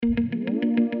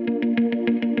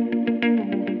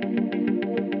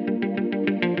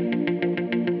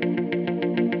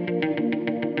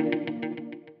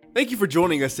Thank you for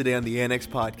joining us today on the Annex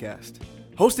Podcast,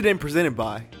 hosted and presented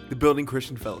by the Building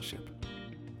Christian Fellowship.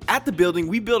 At the Building,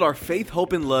 we build our faith,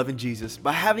 hope, and love in Jesus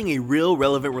by having a real,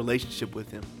 relevant relationship with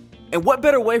Him. And what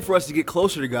better way for us to get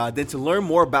closer to God than to learn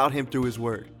more about Him through His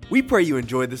Word? We pray you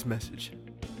enjoy this message.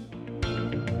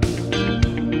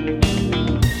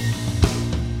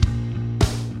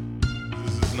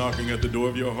 Jesus is knocking at the door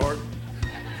of your heart.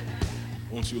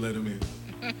 Won't you let Him in?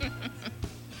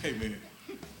 Amen.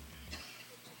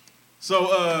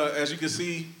 So, as you can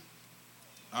see,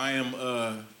 I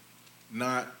am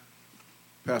not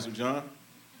Pastor John.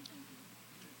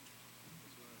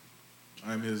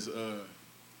 I'm his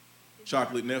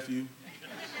chocolate nephew,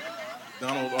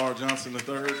 Donald R. Johnson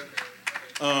III.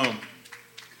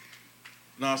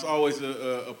 Now, it's always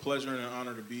a pleasure and an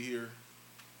honor to be here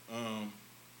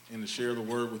and to share the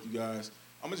word with you guys.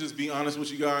 I'm going to just be honest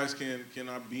with you guys. Can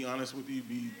I be honest with you,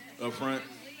 be upfront?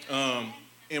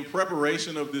 In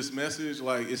preparation of this message,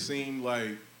 it seemed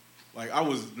like I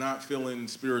was not feeling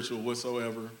spiritual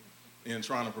whatsoever in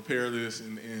trying to prepare this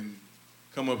and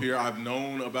come up here. I've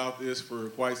known about this for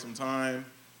quite some time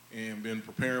and been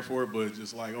preparing for it, but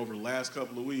just over the last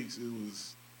couple of weeks, it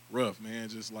was rough, man.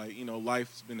 Just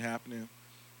life's been happening.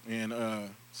 And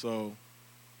so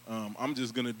I'm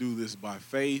just going to do this by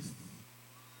faith.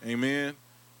 Amen.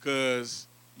 Because,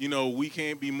 we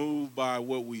can't be moved by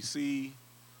what we see.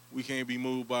 We can't be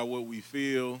moved by what we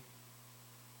feel.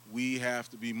 We have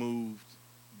to be moved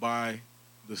by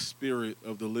the Spirit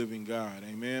of the living God.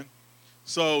 Amen.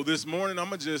 So this morning, I'm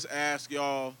going to just ask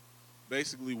y'all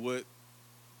basically what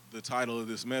the title of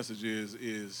this message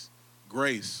is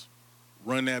Grace.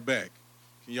 Run that back.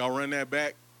 Can y'all run that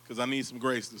back? Because I need some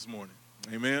grace this morning.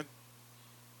 Amen.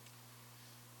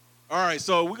 All right,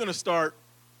 so we're going to start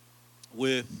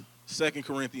with 2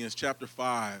 Corinthians chapter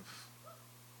 5.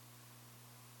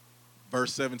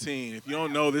 Verse 17. If you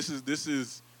don't know, this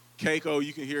is Keiko.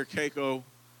 You can hear Keiko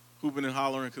hooping and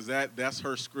hollering because that's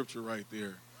her scripture right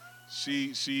there.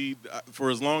 She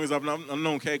for as long as I've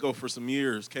known Keiko for some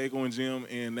years, Keiko and Jim,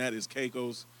 and that is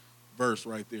Keiko's verse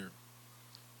right there.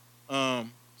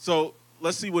 So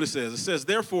let's see what it says. It says,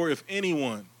 therefore, if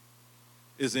anyone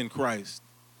is in Christ,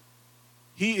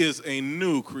 he is a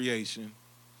new creation.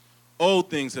 Old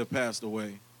things have passed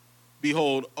away.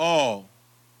 Behold, all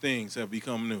things have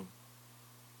become new.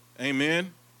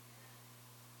 Amen.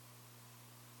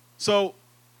 So,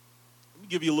 let me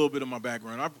give you a little bit of my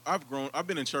background. I've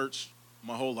been in church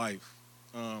my whole life.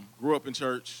 Grew up in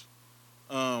church.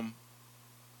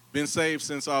 Been saved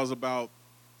since I was about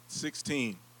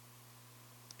 16.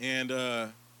 And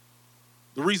the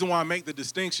reason why I make the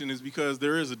distinction is because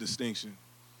there is a distinction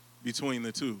between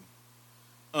the two.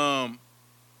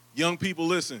 Young people,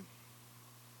 listen.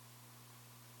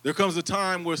 There comes a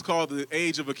time where it's called the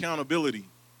age of accountability.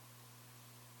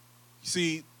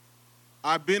 See,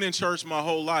 I've been in church my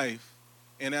whole life,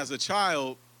 and as a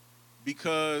child,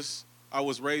 because I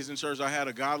was raised in church, I had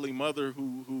a godly mother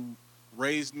who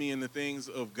raised me in the things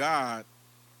of God.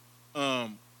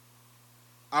 I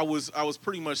was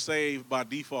pretty much saved by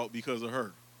default because of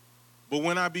her. But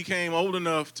when I became old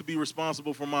enough to be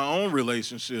responsible for my own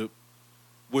relationship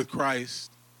with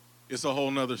Christ, it's a whole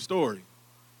nother story.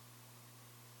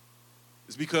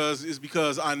 It's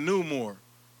because I knew more.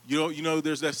 You know,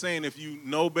 there's that saying, if you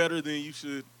know better, then you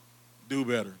should do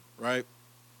better, right?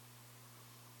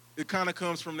 It kind of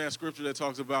comes from that scripture that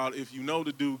talks about if you know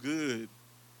to do good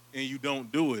and you don't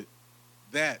do it,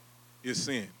 that is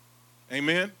sin.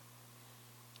 Amen?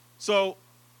 So,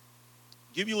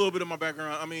 give you a little bit of my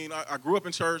background. I mean, I grew up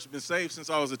in church, been saved since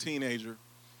I was a teenager.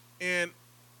 And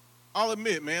I'll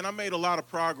admit, man, I made a lot of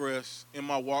progress in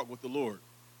my walk with the Lord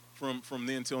from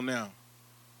then till now.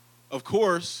 Of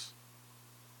course,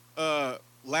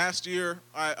 last year,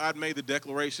 I'd made the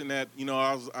declaration that,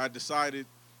 I decided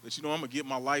that, I'm going to get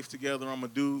my life together. I'm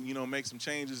going to do, make some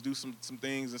changes, do some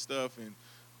things and stuff. And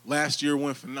last year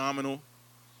went phenomenal.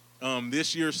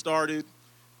 This year started,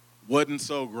 wasn't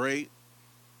so great.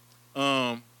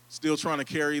 Still trying to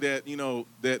carry that,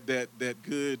 that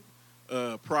good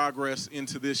progress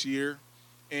into this year.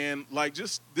 And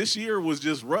just this year was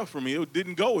just rough for me. It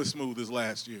didn't go as smooth as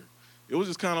last year. It was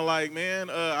just kind of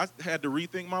I had to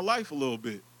rethink my life a little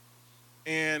bit.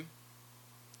 And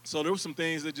so there were some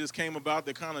things that just came about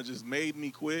that kind of just made me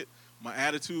quit. My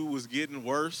attitude was getting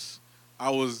worse. I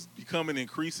was becoming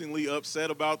increasingly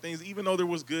upset about things, even though there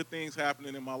was good things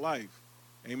happening in my life.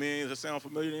 Amen. Does that sound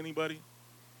familiar to anybody?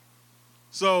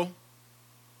 So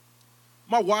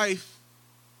my wife,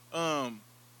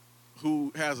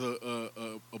 who has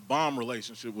a bomb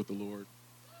relationship with the Lord,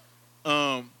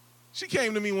 she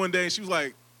came to me one day and she was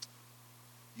like,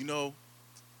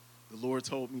 the Lord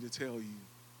told me to tell you.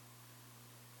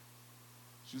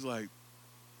 She's like,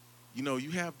 you know,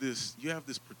 you have this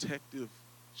protective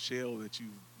shell that you've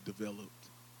developed,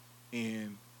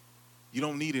 and you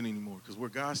don't need it anymore, because where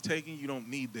God's taking you, don't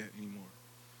need that anymore.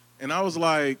 And I was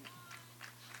like,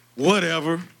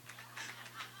 whatever.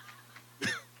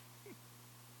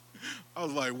 I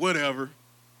was like, whatever.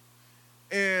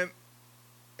 And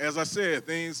as I said,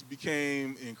 things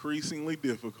became increasingly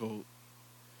difficult.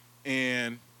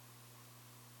 And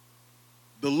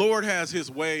the Lord has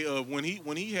his way of when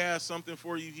he has something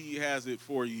for you, he has it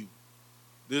for you.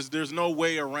 There's no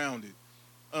way around it.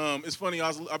 It's funny,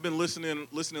 I've been listening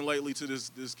lately to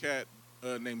this cat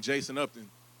named Jason Upton.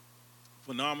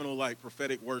 Phenomenal, like,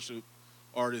 prophetic worship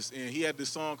artist. And he had this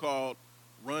song called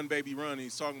Run Baby Run. And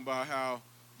he's talking about how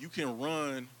you can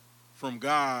run from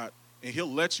God and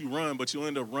he'll let you run, but you'll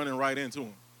end up running right into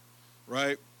him,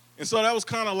 right? And so that was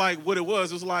kind of like what it was.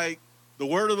 It was like the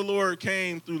word of the Lord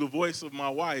came through the voice of my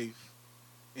wife,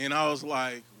 and I was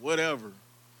like, whatever.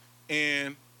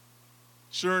 And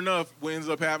sure enough, what ends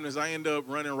up happening is I end up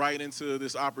running right into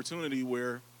this opportunity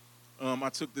where I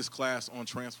took this class on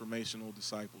transformational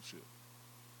discipleship.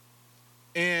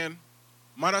 And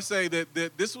might I say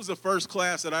that this was the first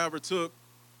class that I ever took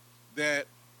that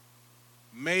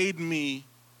made me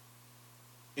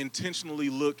intentionally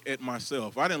look at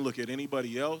myself. I didn't look at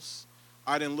anybody else.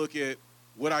 I didn't look at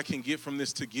what I can get from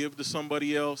this to give to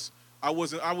somebody else. I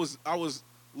was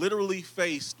literally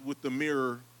faced with the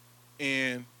mirror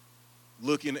and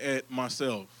looking at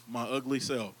myself, my ugly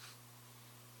self.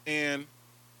 And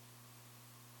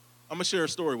I'm going to share a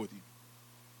story with you.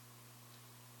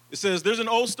 It says, there's an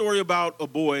old story about a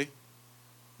boy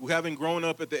who, having grown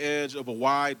up at the edge of a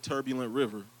wide, turbulent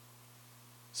river,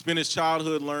 spent his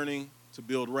childhood learning to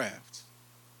build rafts.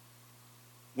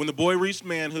 When the boy reached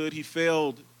manhood, he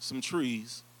felled some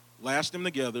trees, lashed them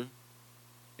together,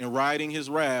 and riding his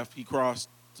raft, he crossed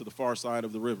to the far side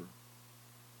of the river.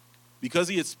 Because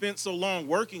he had spent so long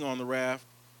working on the raft,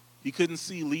 he couldn't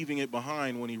see leaving it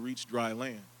behind when he reached dry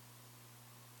land.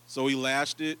 So he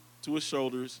lashed it to his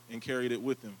shoulders and carried it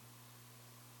with him.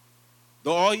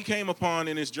 Though all he came upon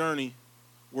in his journey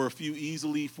were a few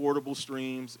easily fordable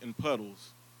streams and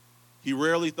puddles, he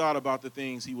rarely thought about the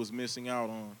things he was missing out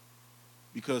on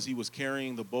because he was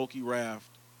carrying the bulky raft,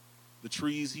 the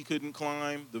trees he couldn't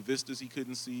climb, the vistas he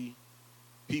couldn't see,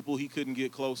 people he couldn't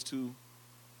get close to,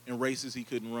 and races he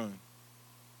couldn't run.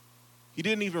 He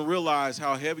didn't even realize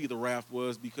how heavy the raft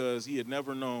was because he had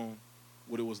never known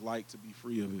what it was like to be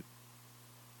free of it.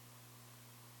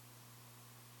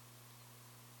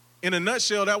 In a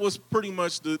nutshell, that was pretty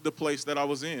much the place that I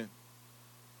was in.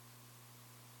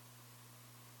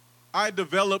 I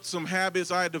developed some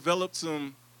habits. I developed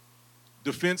some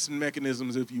defense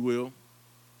mechanisms, if you will,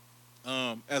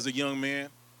 as a young man.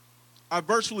 I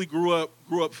virtually grew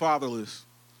up fatherless.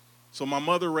 So my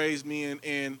mother raised me,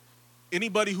 and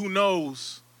anybody who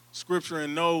knows Scripture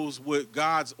and knows what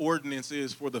God's ordinance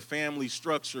is for the family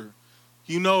structure,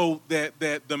 you know that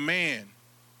the man,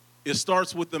 it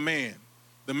starts with the man.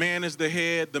 The man is the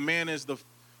head. The man is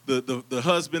the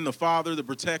husband, the father, the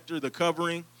protector, the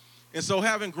covering. And so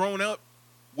having grown up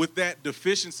with that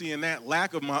deficiency and that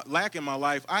lack in my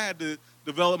life, I had to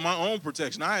develop my own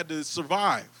protection. I had to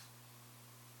survive.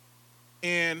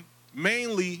 And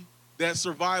mainly that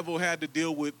survival had to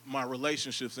deal with my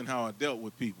relationships and how I dealt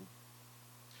with people.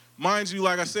 Mind you,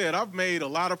 like I said, I've made a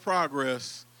lot of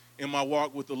progress in my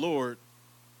walk with the Lord,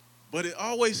 but it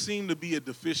always seemed to be a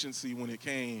deficiency when it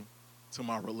came to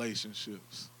my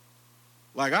relationships.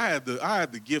 Like I had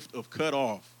the gift of cut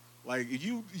off. Like if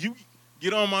you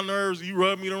get on my nerves, you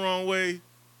rub me the wrong way,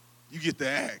 you get the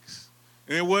axe.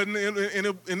 And it wasn't,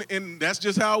 and that's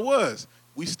just how it was.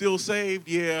 We still saved,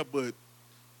 yeah, but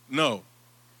no.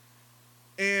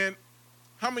 And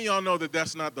how many of y'all know that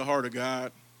that's not the heart of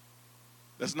God?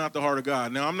 That's not the heart of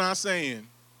God. Now, I'm not saying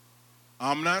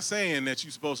that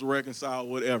you're supposed to reconcile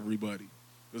with everybody,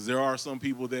 because there are some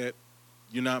people that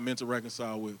you're not meant to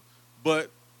reconcile with.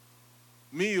 But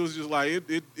me, it was just like,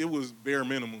 it was bare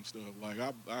minimum stuff. Like,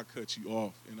 I cut you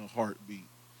off in a heartbeat,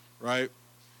 right?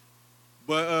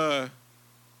 But,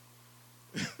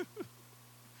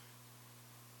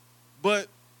 but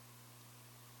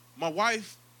my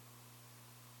wife,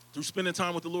 through spending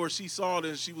time with the Lord, she saw it,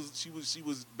 and she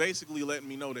was basically letting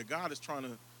me know that God is trying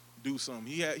to do something.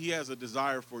 He has a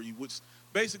desire for you, which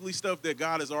basically stuff that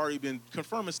God has already been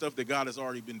confirming, stuff that God has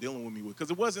already been dealing with me with.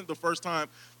 Because it wasn't the first time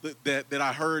that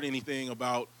I heard anything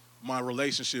about my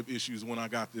relationship issues when I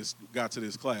got to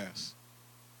this class.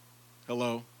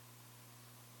 Hello?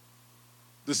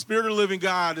 The Spirit of the living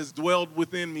God has dwelled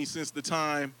within me since the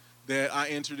time that I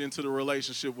entered into the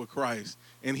relationship with Christ.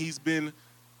 And he's been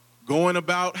going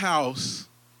about house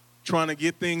trying to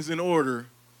get things in order.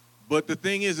 But the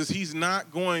thing is he's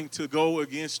not going to go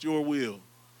against your will.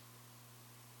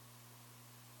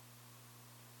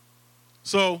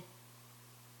 So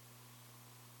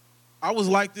I was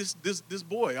like this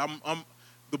boy.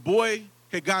 The boy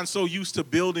had gotten so used to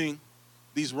building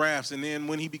these rafts, and then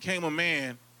when he became a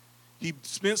man, he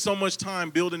spent so much time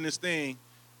building this thing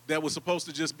that was supposed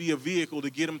to just be a vehicle to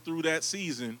get him through that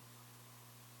season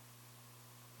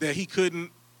that he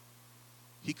couldn't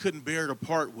bear to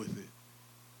part with it.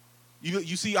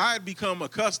 You see, I had become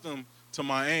accustomed to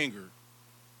my anger.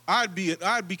 I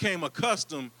became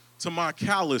accustomed to my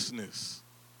callousness.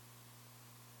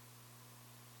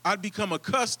 I'd become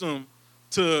accustomed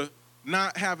to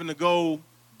not having to go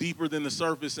deeper than the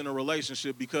surface in a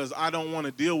relationship because I don't want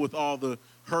to deal with all the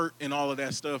hurt and all of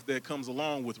that stuff that comes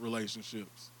along with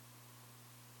relationships.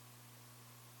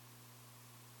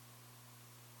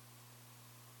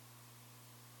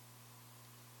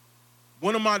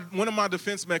 One of my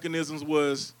defense mechanisms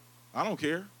was, I don't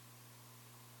care.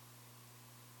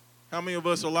 How many of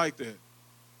us are like that?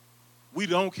 We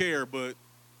don't care, but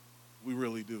we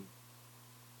really do.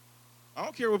 I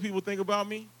don't care what people think about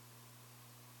me.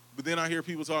 But then I hear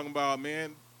people talking about,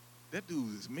 man, that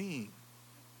dude is mean.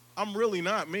 I'm really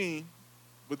not mean,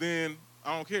 but then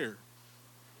I don't care.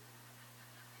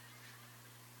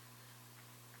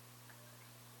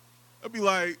 I'd be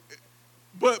like,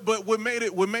 but what made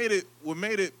it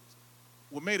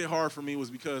hard for me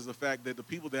was because the fact that the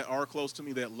people that are close to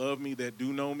me, that love me, that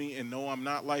do know me and know I'm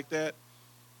not like that,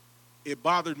 it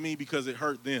bothered me because it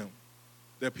hurt them.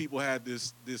 That people had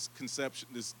this conception,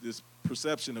 this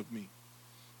perception of me.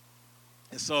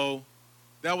 And so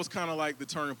that was kind of like the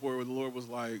turning point where the Lord was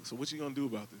like, so what you going to do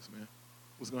about this, man?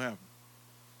 What's going to happen?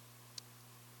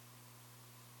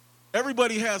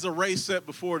 Everybody has a race set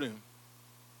before them.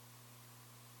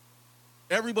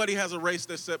 Everybody has a race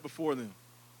that's set before them.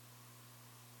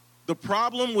 The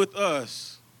problem with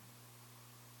us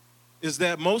is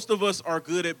that most of us are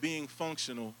good at being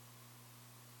functional.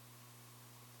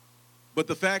 But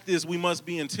the fact is we must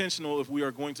be intentional if we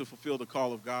are going to fulfill the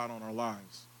call of God on our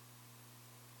lives.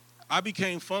 I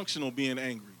became functional being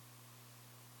angry.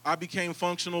 I became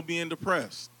functional being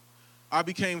depressed. I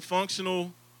became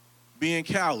functional being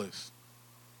callous.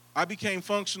 I became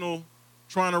functional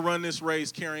trying to run this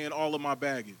race carrying all of my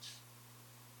baggage.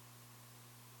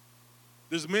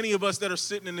 There's many of us that are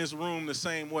sitting in this room the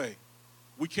same way.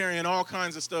 We're carrying all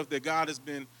kinds of stuff that God has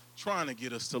been trying to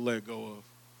get us to let go of.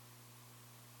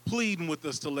 Pleading with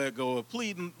us to let go of.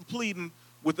 Pleading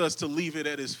with us to leave it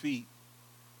at his feet.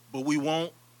 But we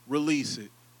won't release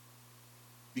it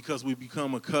because we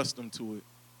become accustomed to it.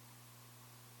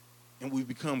 And we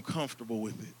become comfortable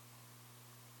with it.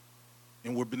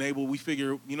 And we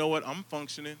figure, you know what, I'm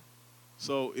functioning,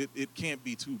 so it can't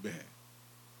be too bad.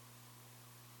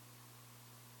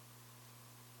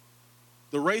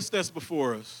 The race that's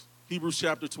before us, Hebrews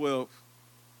chapter 12,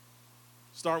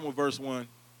 starting with verse 1.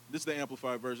 This is the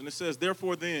Amplified version. It says,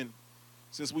 therefore then,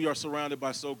 since we are surrounded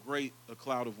by so great a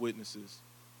cloud of witnesses,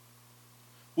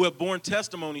 who have borne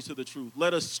testimony to the truth,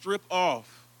 let us strip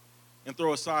off and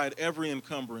throw aside every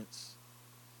encumbrance,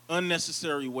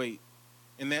 unnecessary weight,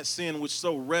 and that sin which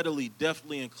so readily,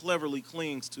 deftly, and cleverly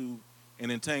clings to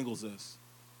and entangles us.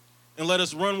 And let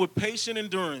us run with patient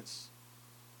endurance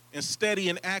and steady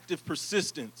and active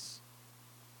persistence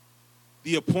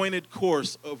the appointed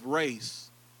course of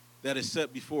race that is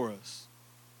set before us,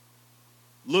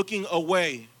 looking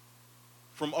away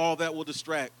from all that will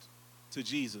distract to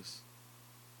Jesus,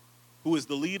 who is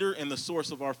the leader and the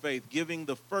source of our faith, giving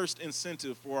the first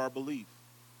incentive for our belief,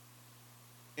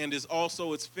 and is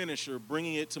also its finisher,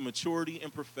 bringing it to maturity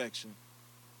and perfection.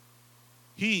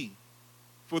 He,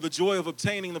 for the joy of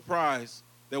obtaining the prize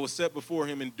that was set before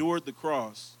him, endured the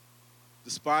cross,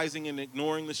 despising and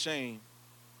ignoring the shame,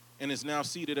 and is now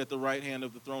seated at the right hand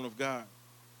of the throne of God.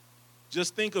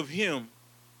 Just think of him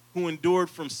who endured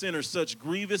from sinners such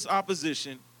grievous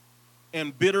opposition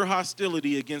and bitter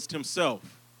hostility against himself.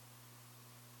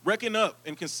 Reckon up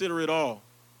and consider it all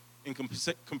in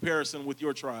comparison with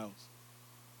your trials,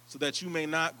 so that you may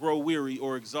not grow weary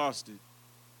or exhausted,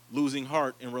 losing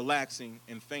heart and relaxing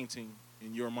and fainting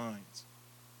in your minds.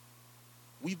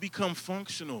 We've become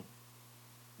functional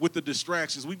with the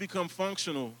distractions. We've become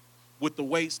functional with the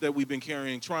weights that we've been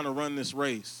carrying, trying to run this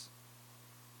race.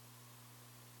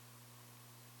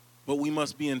 But we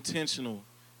must be intentional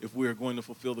if we are going to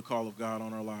fulfill the call of God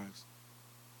on our lives.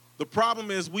 The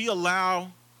problem is we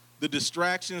allow the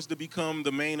distractions to become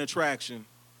the main attraction,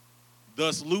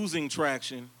 thus losing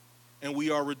traction and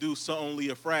we are reduced to only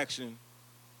a fraction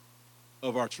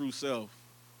of our true self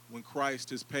when Christ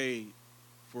has paid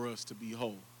for us to be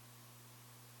whole.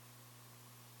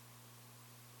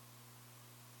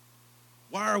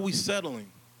 Why are we settling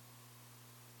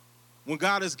when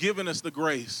God has given us the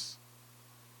grace?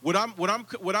 What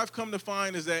I've come to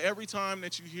find is that every time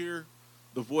that you hear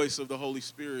the voice of the Holy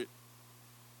Spirit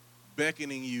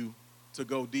beckoning you to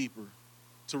go deeper,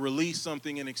 to release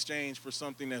something in exchange for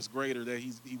something that's greater that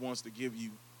he wants to give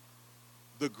you,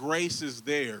 the grace is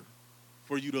there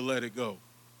for you to let it go.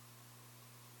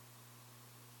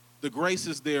 The grace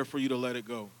is there for you to let it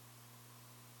go.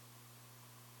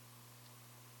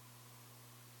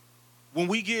 When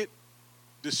we get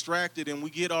distracted and we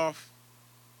get off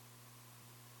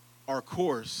our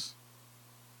course,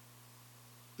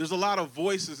 there's a lot of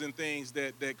voices and things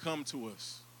that come to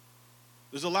us.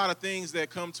 There's a lot of things that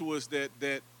come to us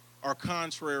that are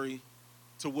contrary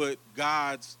to what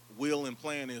God's will and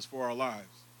plan is for our lives.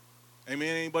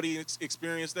 Amen? Anybody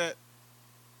experience that?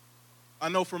 I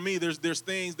know for me, there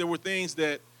were things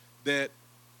that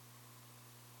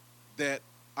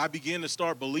I began to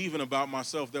start believing about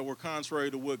myself that were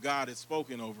contrary to what God had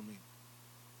spoken over me.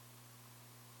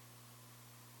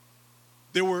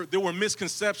 There were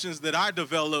misconceptions that I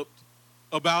developed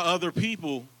about other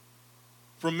people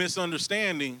from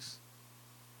misunderstandings.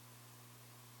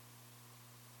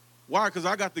 Why? Because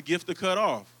I got the gift to cut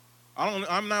off.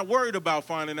 I'm not worried about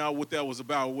finding out what that was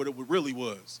about, what it really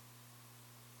was.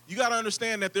 You got to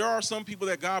understand that there are some people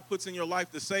that God puts in your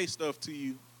life to say stuff to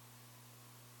you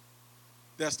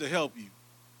that's to help you.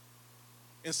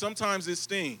 And sometimes it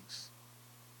stings.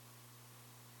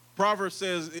 Proverbs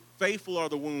says, faithful are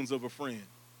the wounds of a friend,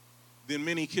 than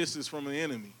many kisses from an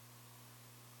enemy.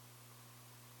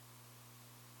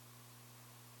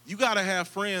 You got to have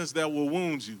friends that will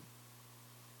wound you.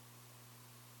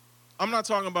 I'm not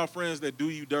talking about friends that do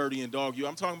you dirty and dog you.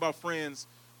 I'm talking about friends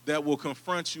that will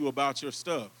confront you about your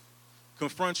stuff,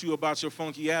 confront you about your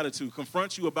funky attitude,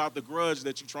 confront you about the grudge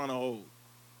that you're trying to hold.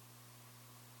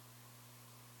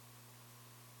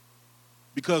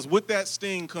 Because with that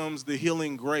sting comes the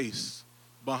healing grace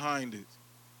behind it.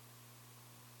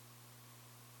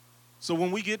 So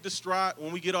when we get distraught,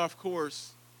 when we get off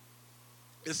course,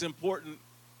 it's important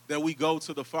that we go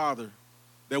to the Father,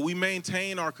 that we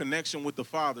maintain our connection with the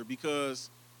Father, because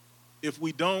if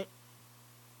we don't,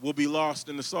 we'll be lost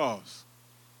in the sauce.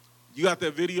 You got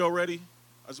that video ready?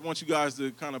 I just want you guys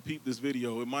to kind of peep this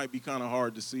video. It might be kind of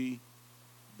hard to see,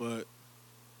 but...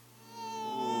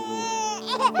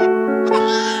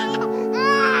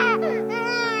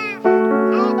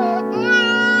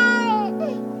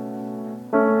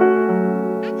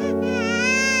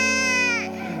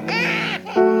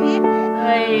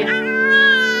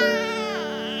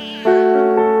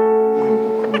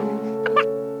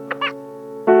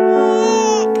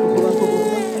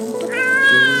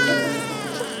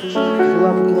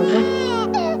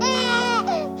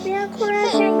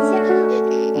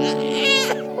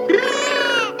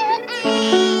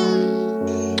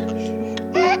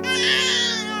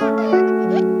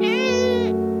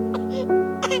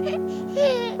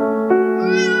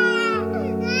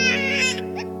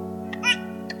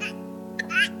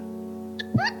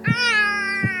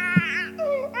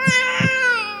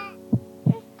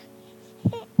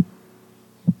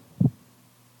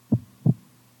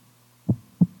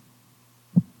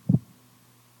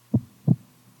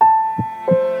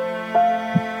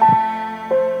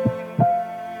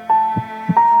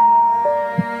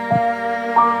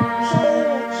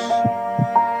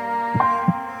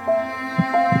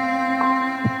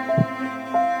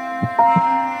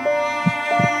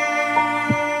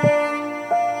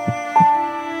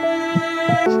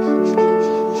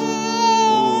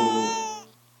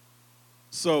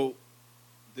 So,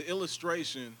 the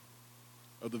illustration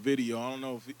of the video, I don't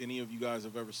know if any of you guys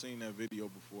have ever seen that video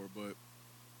before, but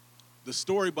the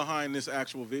story behind this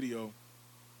actual video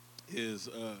is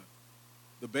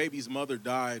the baby's mother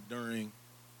died during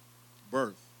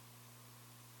birth.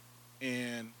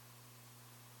 And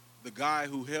the guy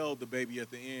who held the baby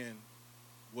at the end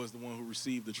was the one who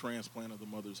received the transplant of the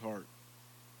mother's heart.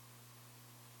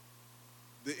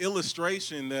 The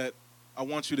illustration that I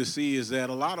want you to see is that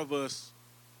a lot of us,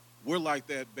 we're like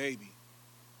that baby.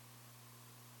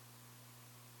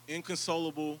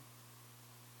 Inconsolable,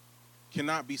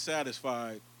 cannot be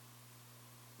satisfied.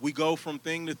 We go from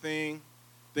thing to thing,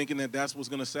 thinking that that's what's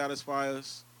going to satisfy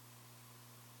us.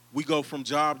 We go from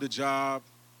job to job,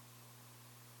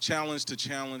 challenge to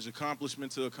challenge,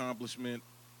 accomplishment to accomplishment,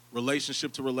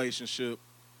 relationship to relationship,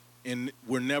 and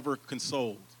we're never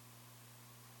consoled.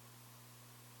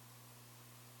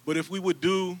 But if we would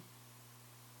do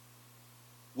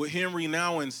what Henry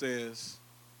Nouwen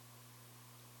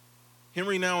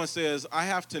says, I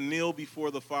have to kneel before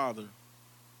the Father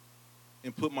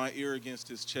and put my ear against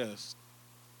his chest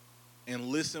and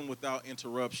listen without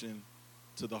interruption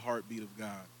to the heartbeat of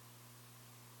God.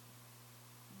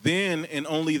 Then and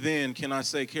only then can I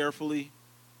say carefully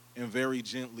and very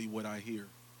gently what I hear.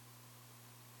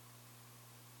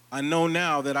 I know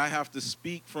now that I have to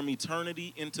speak from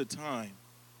eternity into time,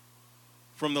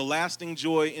 from the lasting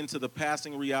joy into the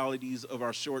passing realities of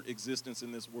our short existence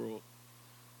in this world,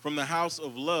 from the house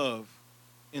of love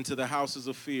into the houses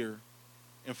of fear,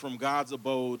 and from God's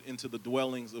abode into the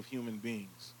dwellings of human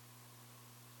beings.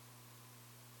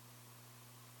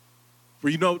 For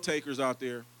you note takers out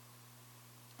there,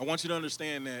 I want you to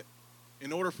understand that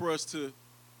in order for us to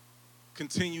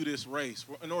continue this race,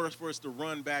 in order for us to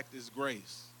run back this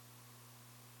grace,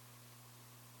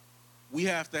 we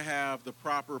have to have the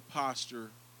proper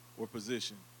posture or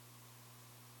position.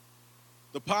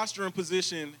 The posture and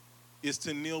position is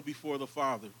to kneel before the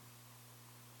Father.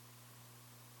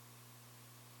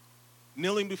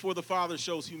 Kneeling before the Father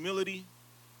shows humility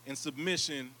and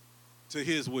submission to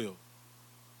his will.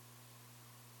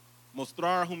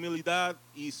 Mostrar humildad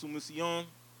y sumisión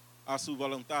a su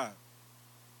voluntad.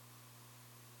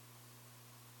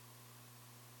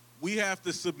 We have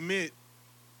to submit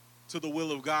to the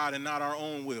will of God and not our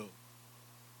own will.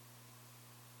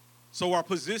 So our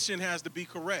position has to be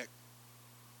correct.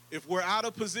 If we're out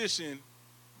of position,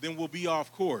 then we'll be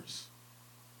off course.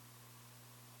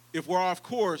 If we're off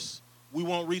course, we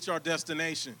won't reach our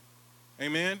destination.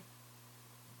 Amen?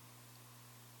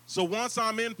 So once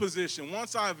I'm in position,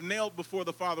 once I've knelt before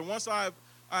the Father, once I've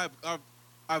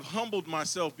humbled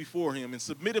myself before him and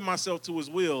submitted myself to his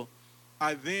will,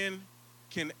 I then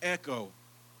can echo.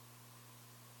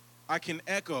 I can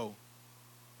echo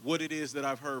what it is that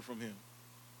I've heard from him.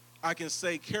 I can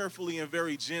say carefully and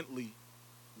very gently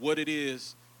what it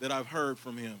is that I've heard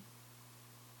from him.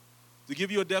 To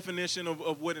give you a definition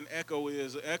of what an echo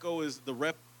is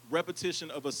the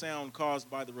repetition of a sound caused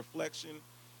by the reflection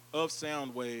of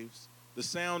sound waves, the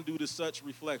sound due to such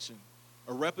reflection,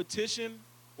 a repetition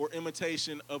or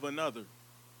imitation of another,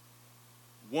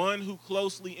 one who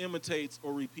closely imitates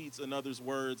or repeats another's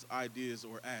words, ideas,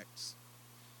 or acts.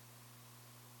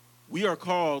 We are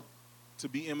called to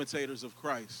be imitators of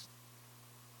Christ.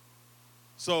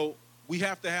 So we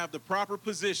have to have the proper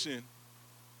position,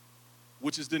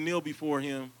 which is to kneel before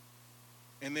him,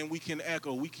 and then we can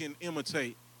echo, we can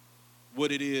imitate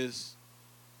what it is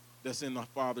that's in the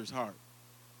Father's heart.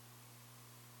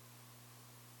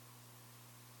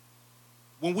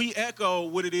 When we echo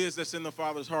what it is that's in the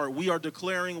Father's heart, we are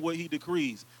declaring what he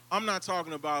decrees. I'm not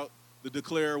talking about the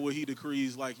declare what he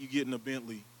decrees like you get in a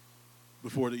Bentley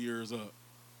before the year is up.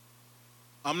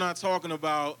 I'm not talking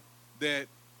about that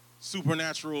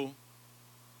supernatural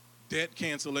debt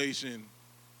cancellation,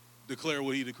 declare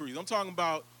what he decrees. I'm talking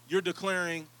about you're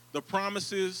declaring the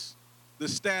promises, the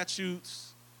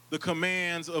statutes, the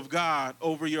commands of God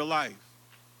over your life.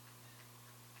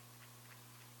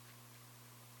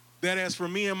 That as for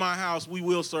me and my house, we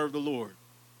will serve the Lord.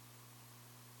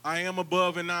 I am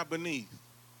above and not beneath.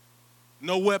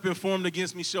 No weapon formed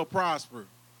against me shall prosper.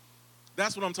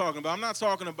 That's what I'm talking about. I'm not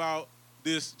talking about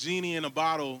this genie in a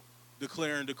bottle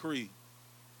declare and decree.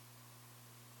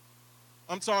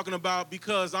 I'm talking about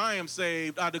because I am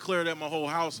saved, I declare that my whole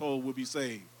household will be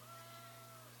saved.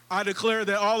 I declare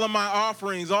that all of my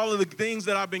offerings, all of the things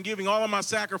that I've been giving, all of my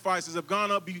sacrifices have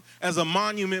gone up as a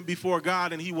monument before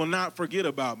God, and he will not forget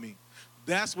about me.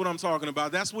 That's what I'm talking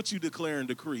about. That's what you declare and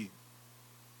decree.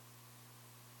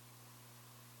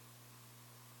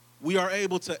 We are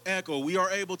able to echo, we are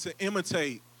able to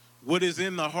imitate what is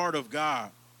in the heart of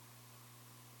God.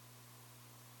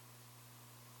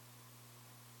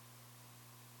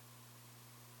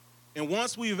 And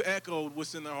once we've echoed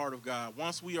what's in the heart of God,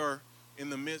 once we are in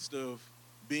the midst of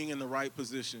being in the right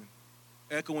position,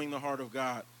 echoing the heart of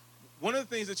God, one of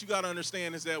the things that you got to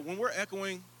understand is that when we're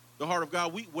echoing the heart of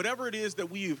God, whatever it is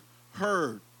that we've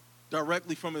heard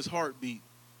directly from his heartbeat,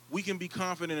 we can be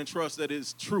confident and trust that it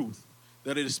is truth,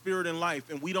 that it is spirit and life,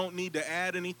 and we don't need to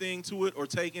add anything to it or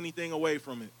take anything away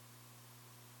from it.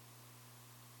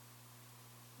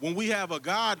 When we have a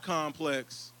God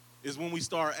complex is when we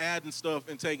start adding stuff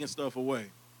and taking stuff away.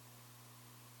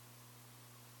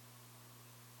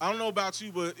 I don't know about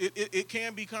you, but it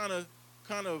can be kind of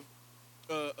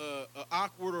a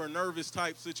awkward or a nervous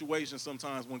type situation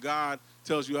sometimes when God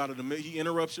tells you out of the he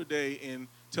interrupts your day and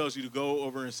tells you to go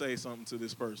over and say something to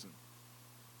this person.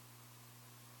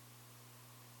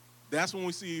 That's when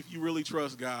we see if you really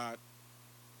trust God.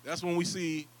 That's when we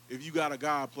see if you got a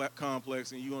God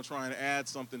complex and you're going to try and add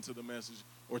something to the message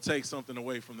or take something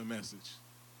away from the message.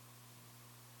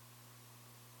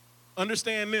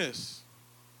 Understand this,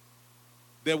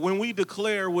 that when we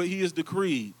declare what he has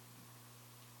decreed,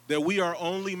 that we are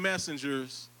only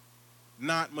messengers,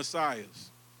 not messiahs.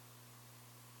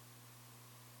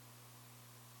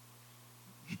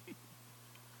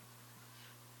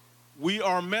 We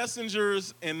are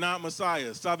messengers and not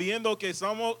messiahs, sabiendo que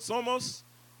somos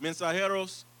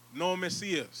mensajeros, no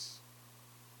mesías.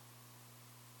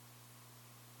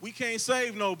 We can't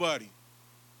save nobody.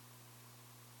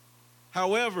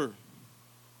 However,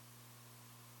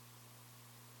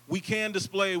 we can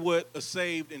display what a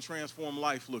saved and transformed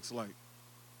life looks like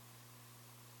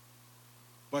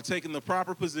by taking the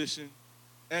proper position,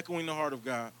 echoing the heart of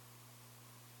God.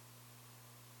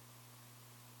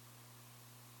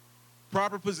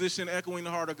 Proper position, echoing the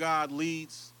heart of God,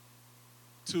 leads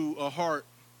to a heart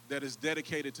that is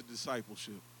dedicated to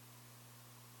discipleship.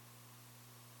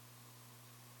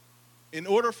 In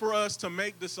order for us to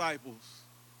make disciples,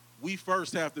 we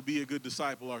first have to be a good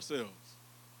disciple ourselves.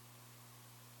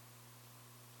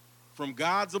 From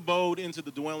God's abode into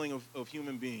the dwelling of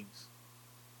human beings.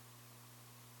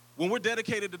 When we're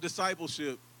dedicated to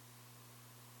discipleship,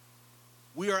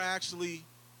 we are actually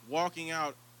walking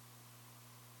out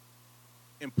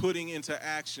and putting into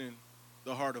action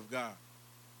the heart of God.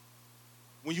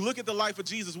 When you look at the life of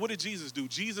Jesus, what did Jesus do?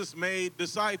 Jesus made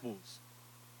disciples.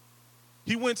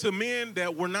 He went to men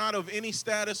that were not of any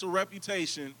status or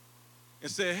reputation and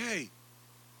said, hey,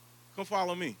 come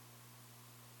follow me.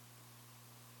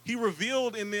 He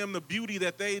revealed in them the beauty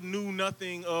that they knew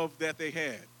nothing of that they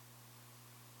had.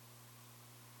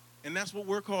 And that's what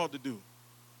we're called to do.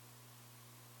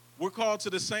 We're called to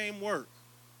the same work.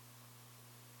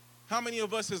 How many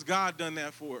of us has God done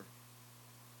that for?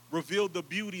 Revealed the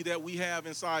beauty that we have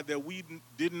inside that we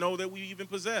didn't know that we even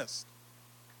possessed.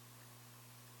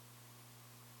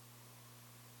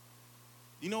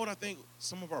 You know what I think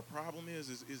some of our problem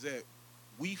is that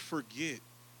we forget.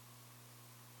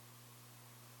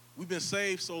 We've been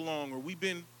saved so long, or we've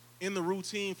been in the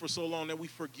routine for so long that we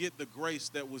forget the grace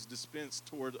that was dispensed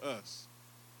toward us.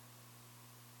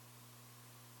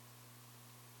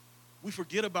 We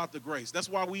forget about the grace. That's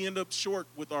why we end up short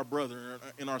with our brother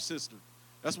and our sister.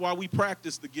 That's why we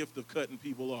practice the gift of cutting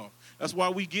people off. That's why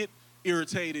we get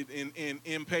irritated and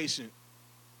impatient.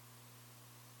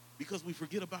 Because we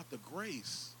forget about the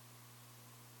grace.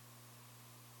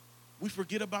 We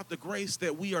forget about the grace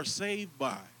that we are saved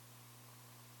by.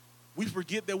 We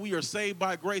forget that we are saved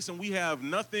by grace and we have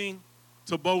nothing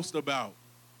to boast about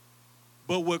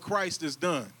but what Christ has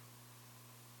done.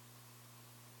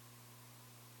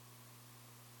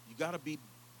 You got to be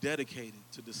dedicated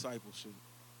to discipleship.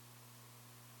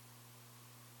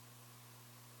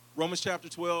 Romans chapter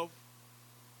 12,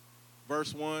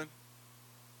 verse 1.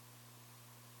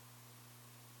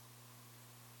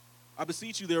 I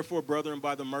beseech you, therefore, brethren,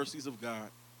 by the mercies of God,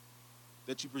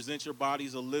 that you present your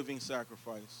bodies a living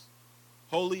sacrifice,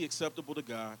 holy, acceptable to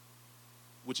God,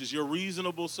 which is your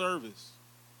reasonable service.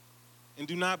 And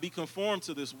do not be conformed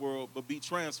to this world, but be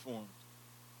transformed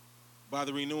by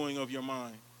the renewing of your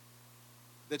mind,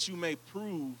 that you may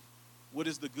prove what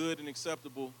is the good and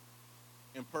acceptable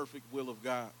and perfect will of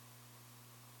God.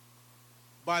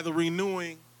 By the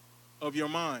renewing of your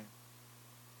mind.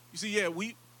 You see,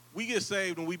 we get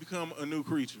saved when we become a new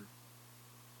creature.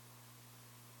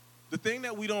 The thing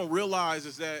that we don't realize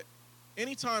is that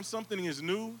anytime something is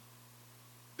new,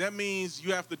 that means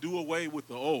you have to do away with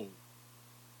the old,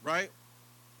 right?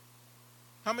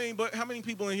 How many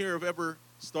people in here have ever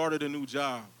started a new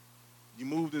job? You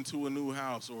moved into a new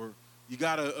house, or you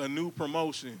got a new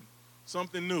promotion,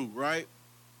 something new, right?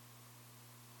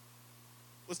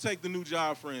 Let's take the new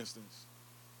job, for instance,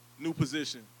 new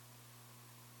position.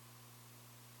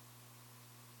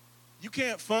 You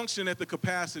can't function at the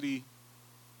capacity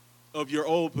of your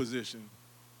old position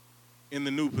in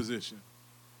the new position,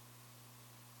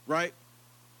 right?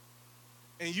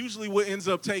 And usually what ends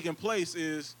up taking place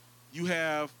is you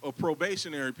have a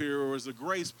probationary period, or is a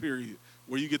grace period,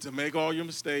 where you get to make all your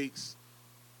mistakes,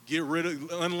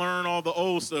 unlearn all the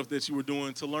old stuff that you were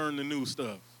doing to learn the new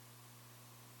stuff.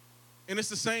 And it's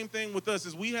the same thing with us,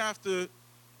 is we have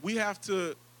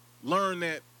to learn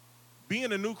that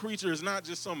being a new creature is not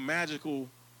just some magical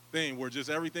thing where just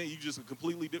everything, you just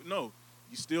completely different. No,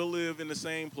 you still live in the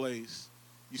same place.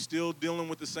 You're still dealing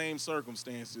with the same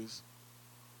circumstances.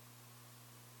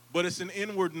 But it's an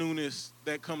inward newness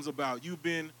that comes about. You've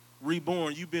been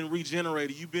reborn. You've been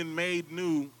regenerated. You've been made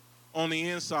new on the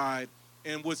inside.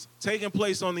 And what's taking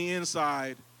place on the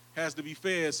inside has to be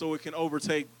fed so it can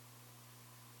overtake.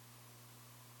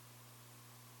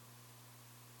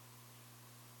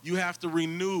 You have to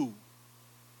renew.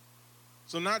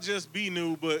 So not just be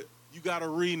new, but you got to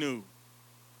renew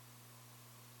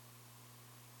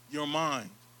your mind.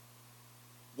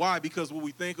 Why? Because what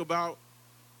we think about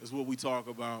is what we talk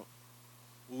about.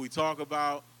 What we talk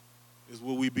about is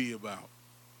what we be about.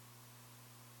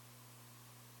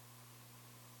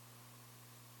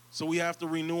 So we have to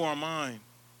renew our mind.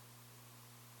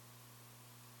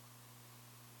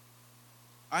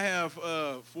 I have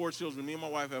 4 children. Me and my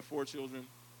wife have 4 children.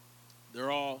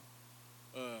 They're all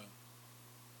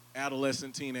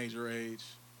adolescent, teenager age.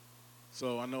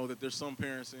 So I know that there's some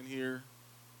parents in here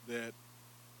that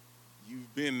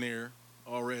you've been there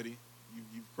already.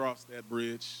 You've crossed that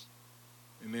bridge.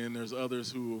 And then there's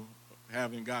others who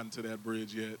haven't gotten to that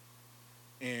bridge yet.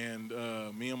 And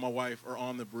me and my wife are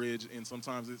on the bridge, and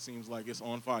sometimes it seems like it's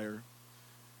on fire.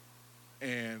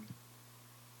 And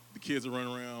the kids are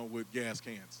running around with gas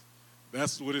cans.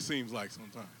 That's what it seems like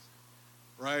sometimes,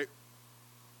 right?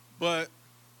 But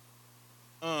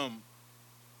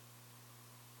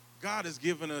God has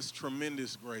given us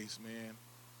tremendous grace, man.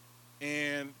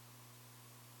 And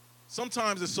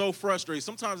sometimes it's so frustrating.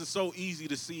 Sometimes it's so easy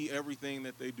to see everything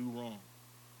that they do wrong.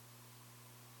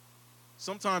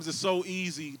 Sometimes it's so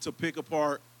easy to pick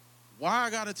apart, why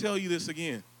I got to tell you this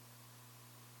again?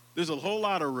 There's a whole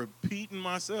lot of repeating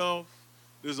myself.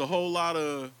 There's a whole lot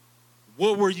of,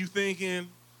 what were you thinking?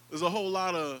 There's a whole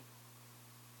lot of,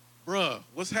 bruh,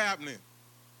 what's happening?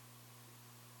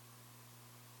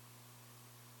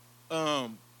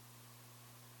 But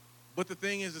the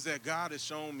thing is that God has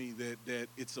shown me that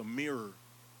it's a mirror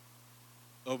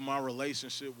of my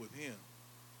relationship with him.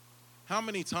 How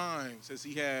many times has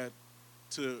he had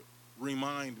to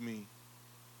remind me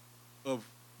of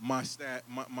my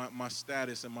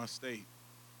status and my state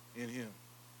in him?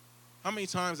 How many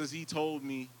times has he told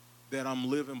me that I'm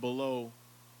living below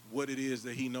what it is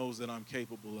that he knows that I'm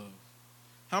capable of?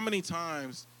 How many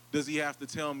times does he have to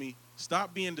tell me,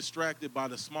 stop being distracted by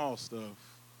the small stuff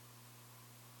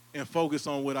and focus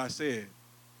on what I said?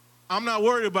 I'm not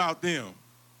worried about them.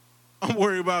 I'm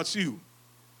worried about you.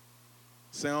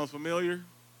 Sounds familiar?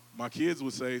 My kids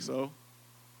would say so.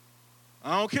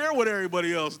 I don't care what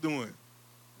everybody else doing.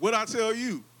 What I tell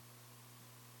you.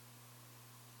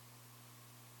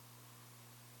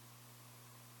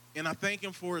 And I thank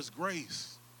him for his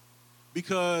grace.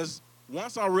 Because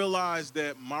once I realized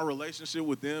that my relationship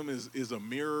with them is a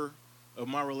mirror of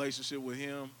my relationship with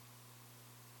him,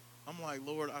 I'm like,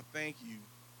 Lord, I thank you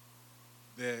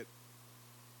that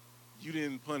you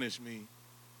didn't punish me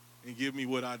and give me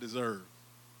what I deserve.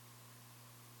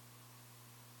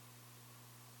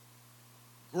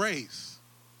 Grace,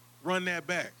 run that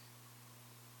back.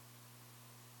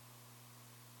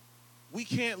 We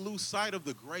can't lose sight of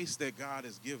the grace that God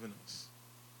has given us.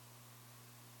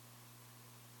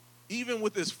 Even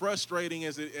with as frustrating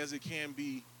as it can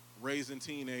be raising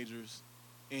teenagers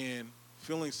and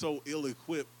feeling so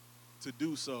ill-equipped to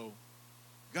do so,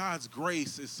 God's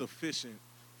grace is sufficient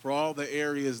for all the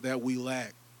areas that we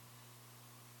lack.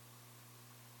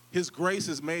 His grace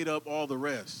has made up all the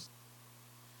rest.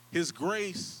 His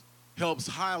grace helps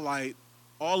highlight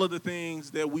all of the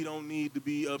things that we don't need to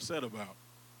be upset about.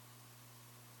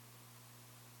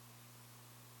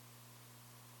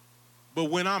 But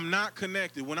when I'm not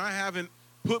connected, when I haven't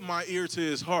put my ear to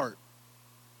his heart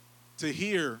to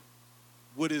hear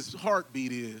what his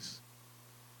heartbeat is,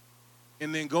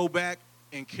 and then go back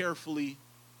and carefully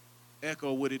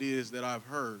echo what it is that I've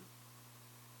heard,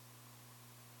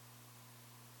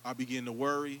 I begin to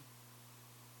worry.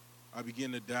 I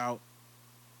begin to doubt.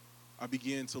 I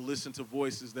begin to listen to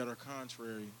voices that are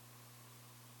contrary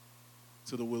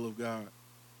to the will of God.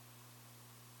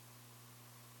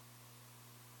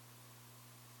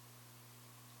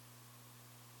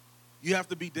 You have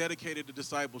to be dedicated to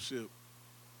discipleship.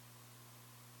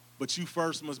 But you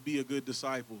first must be a good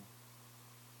disciple.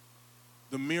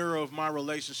 The mirror of my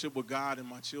relationship with God and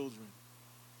my children.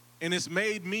 And it's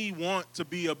made me want to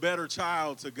be a better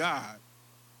child to God.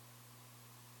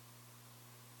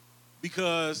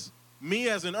 Because me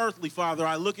as an earthly father,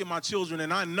 I look at my children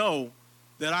and I know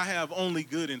that I have only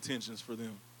good intentions for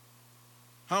them.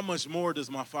 How much more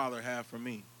does my Father have for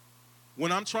me?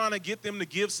 When I'm trying to get them to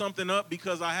give something up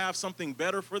because I have something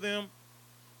better for them,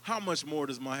 how much more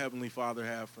does my Heavenly Father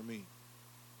have for me?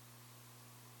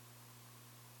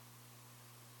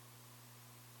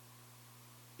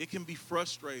 It can be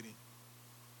frustrating,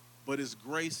 but His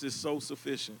grace is so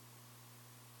sufficient.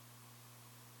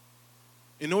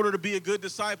 In order to be a good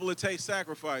disciple, it takes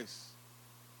sacrifice.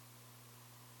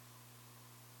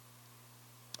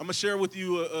 I'm going to share with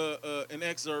you an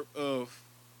excerpt of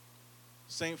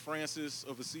St. Francis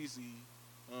of Assisi,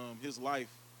 his life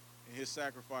and his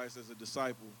sacrifice as a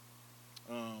disciple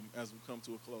as we come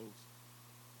to a close.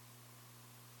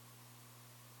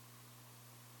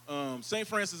 St.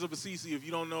 Francis of Assisi, if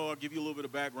you don't know, I'll give you a little bit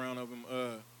of background of him.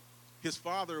 His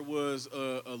father was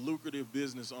a lucrative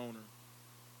business owner,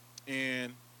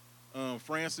 and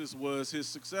Francis was his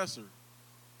successor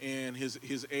and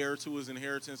his heir to his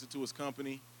inheritance and to his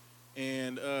company.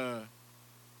 And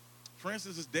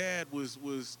Francis's dad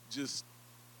was just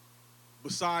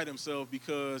beside himself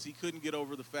because he couldn't get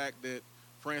over the fact that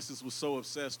Francis was so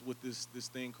obsessed with this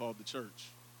thing called the church.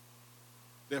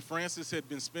 That Francis had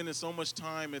been spending so much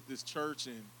time at this church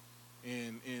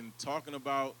and talking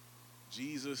about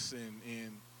Jesus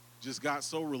and just got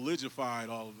so religified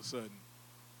all of a sudden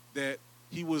that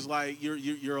he was like,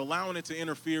 you're allowing it to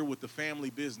interfere with the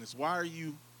family business. Why are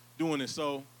you doing this?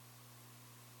 So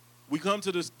we come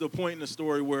to the point in the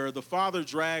story where the father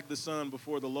dragged the son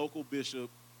before the local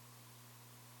bishop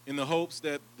in the hopes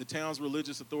that the town's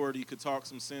religious authority could talk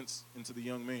some sense into the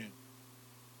young man.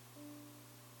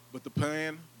 But the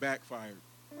plan backfired.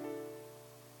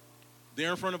 There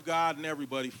in front of God and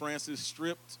everybody, Francis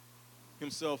stripped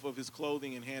himself of his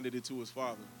clothing and handed it to his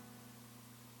father.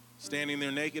 Standing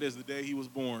there naked as the day he was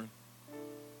born,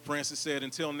 Francis said,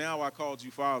 "Until now I called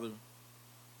you Father,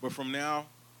 but from now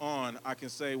on I can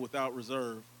say without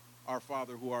reserve, Our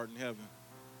Father who art in heaven."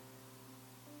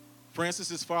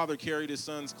 Francis's father carried his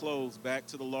son's clothes back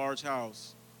to the large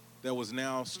house that was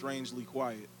now strangely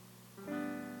quiet.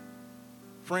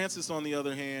 Francis, on the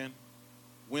other hand,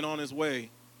 went on his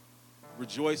way,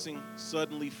 rejoicing,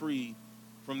 suddenly freed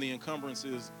from the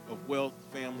encumbrances of wealth,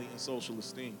 family, and social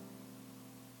esteem.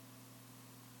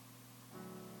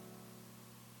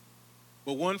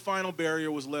 But one final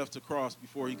barrier was left to cross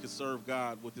before he could serve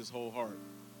God with his whole heart.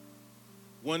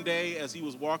 One day, as he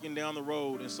was walking down the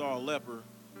road and saw a leper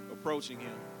approaching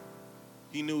him,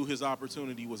 he knew his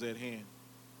opportunity was at hand.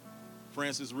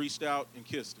 Francis reached out and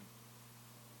kissed him.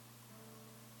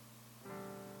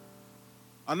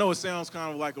 I know it sounds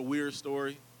kind of like a weird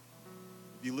story.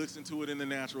 If you listen to it in the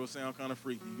natural, it sounds kind of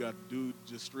freaky. You got the dude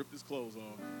just stripped his clothes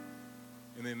off.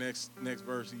 And then next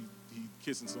verse, he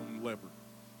kissing some leper.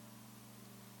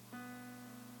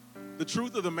 The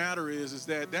truth of the matter is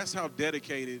that that's how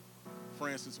dedicated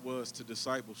Francis was to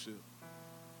discipleship.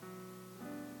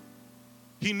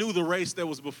 He knew the race that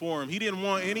was before him. He didn't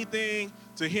want anything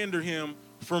to hinder him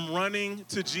from running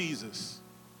to Jesus.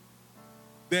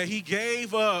 That he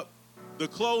gave up the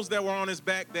clothes that were on his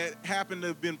back that happened to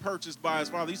have been purchased by his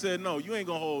father. He said, "No, you ain't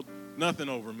going to hold nothing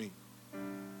over me."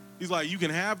 He's like, "You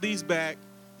can have these back.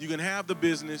 You can have the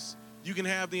business. You can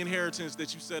have the inheritance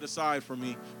that you set aside for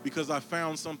me because I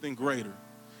found something greater.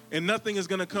 And nothing is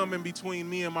going to come in between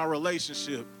me and my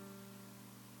relationship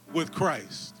with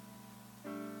Christ."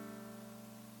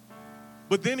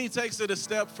 But then he takes it a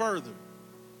step further.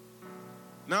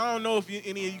 Now, I don't know if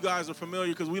any of you guys are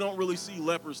familiar because we don't really see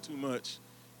lepers too much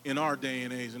in our day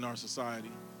and age in our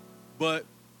society. But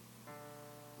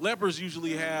lepers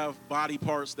usually have body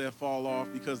parts that fall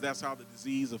off because that's how the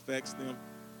disease affects them.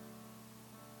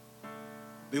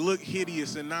 They look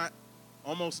hideous and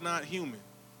almost not human.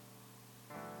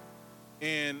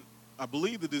 And I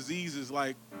believe the disease is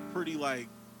pretty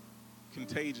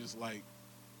contagious,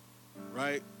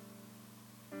 right?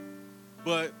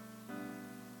 But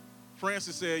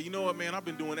Francis said, "You know what, man, I've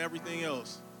been doing everything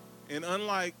else." And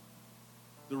unlike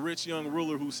the rich young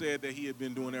ruler who said that he had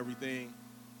been doing everything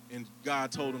and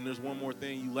God told him, "There's one more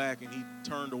thing you lack," and he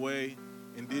turned away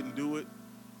and didn't do it,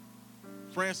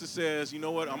 Francis says, "You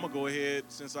know what, I'm going to go ahead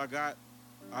since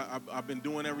I've been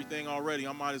doing everything already.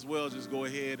 I might as well just go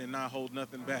ahead and not hold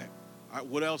nothing back.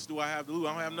 What else do I have to lose?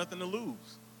 I don't have nothing to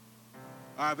lose.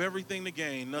 I have everything to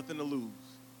gain, nothing to lose."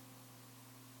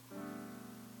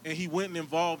 And he went and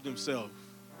involved himself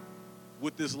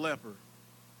with this leper.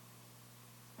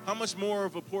 How much more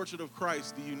of a portrait of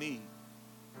Christ do you need?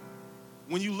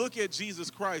 When you look at Jesus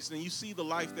Christ and you see the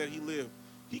life that he lived,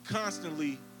 he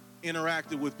constantly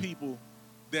interacted with people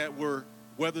that were,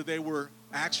 whether they were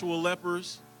actual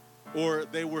lepers or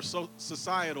they were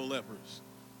societal lepers,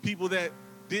 people that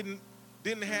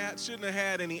shouldn't have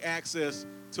had any access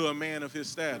to a man of his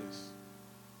status.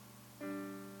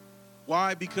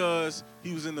 Why? Because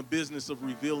he was in the business of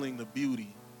revealing the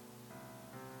beauty.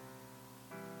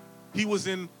 He was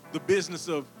in the business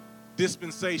of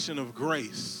dispensation of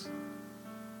grace.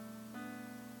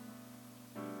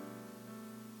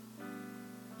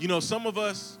 You know, some of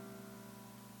us,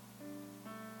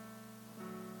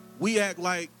 we act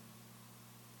like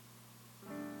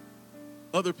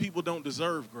other people don't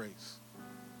deserve grace,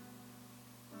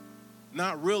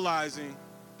 not realizing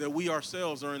that we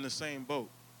ourselves are in the same boat.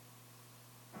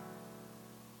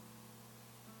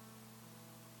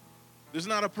 There's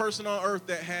not a person on earth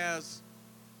that has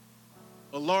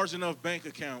a large enough bank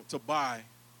account to buy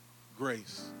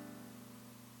grace,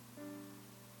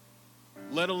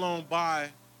 let alone buy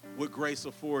what grace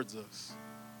affords us.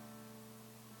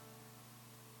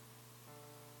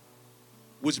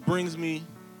 Which brings me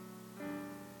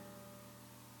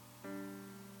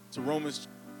to Romans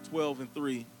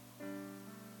 12:3. It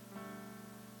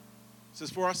says,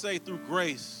 "For I say through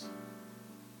grace,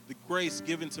 the grace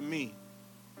given to me,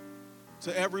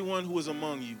 to everyone who is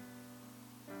among you,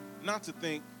 not to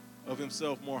think of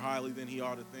himself more highly than he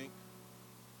ought to think,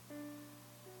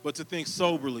 but to think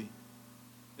soberly,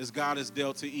 as God has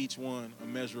dealt to each one a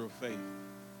measure of faith."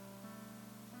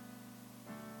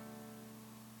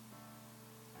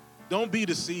 Don't be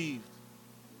deceived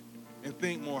and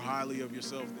think more highly of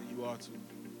yourself than you ought to.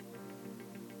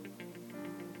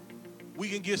 We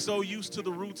can get so used to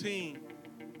the routine.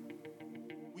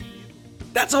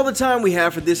 That's all the time we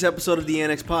have for this episode of the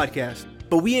Annex Podcast.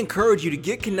 But we encourage you to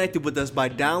get connected with us by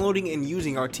downloading and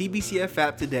using our TBCF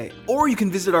app today. Or you can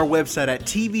visit our website at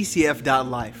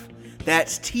tbcf.life.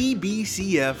 That's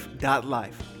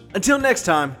tbcf.life. Until next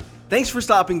time, thanks for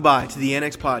stopping by to the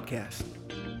Annex Podcast.